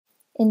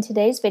In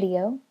today's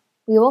video,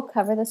 we will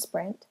cover the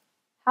sprint,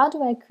 how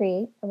do I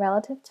create a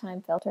relative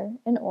time filter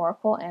in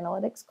Oracle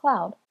Analytics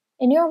Cloud?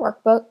 In your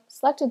workbook,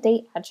 select a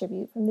date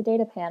attribute from the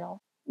data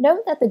panel.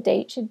 Note that the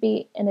date should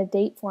be in a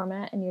date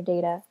format in your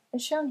data,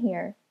 as shown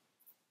here.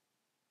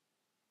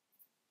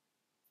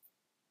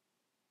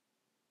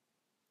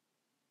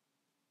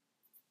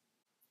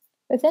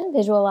 Within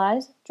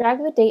Visualize, drag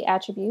the date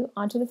attribute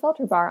onto the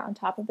filter bar on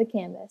top of the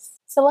canvas.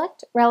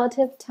 Select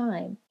Relative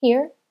Time.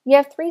 Here, you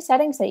have three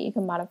settings that you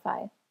can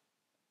modify: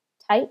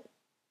 type,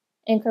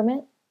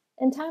 increment,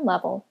 and time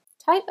level.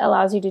 Type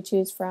allows you to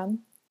choose from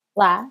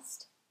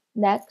last,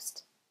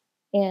 next,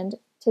 and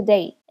to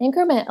date.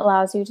 Increment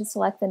allows you to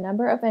select the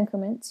number of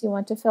increments you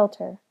want to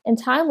filter. And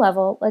time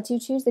level lets you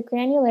choose the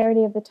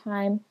granularity of the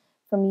time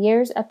from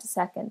years up to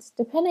seconds,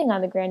 depending on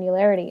the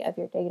granularity of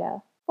your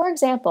data. For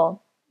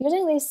example,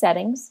 using these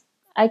settings,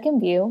 I can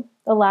view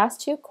the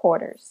last 2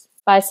 quarters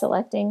by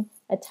selecting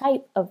a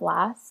type of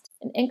last,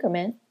 an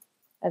increment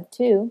of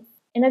 2,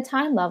 and a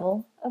time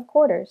level of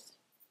quarters.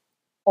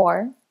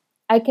 Or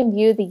I can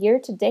view the year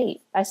to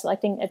date by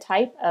selecting a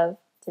type of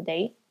to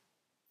date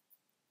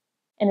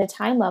and a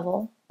time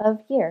level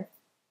of year.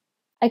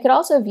 I could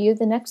also view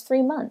the next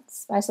 3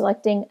 months by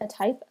selecting a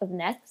type of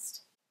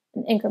next,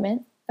 an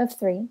increment of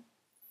 3,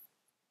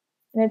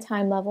 and a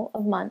time level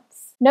of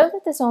months. Note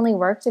that this only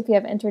works if you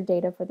have entered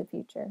data for the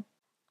future.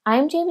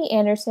 I'm Jamie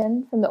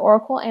Anderson from the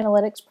Oracle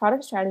Analytics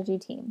Product Strategy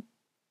team.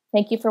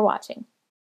 Thank you for watching.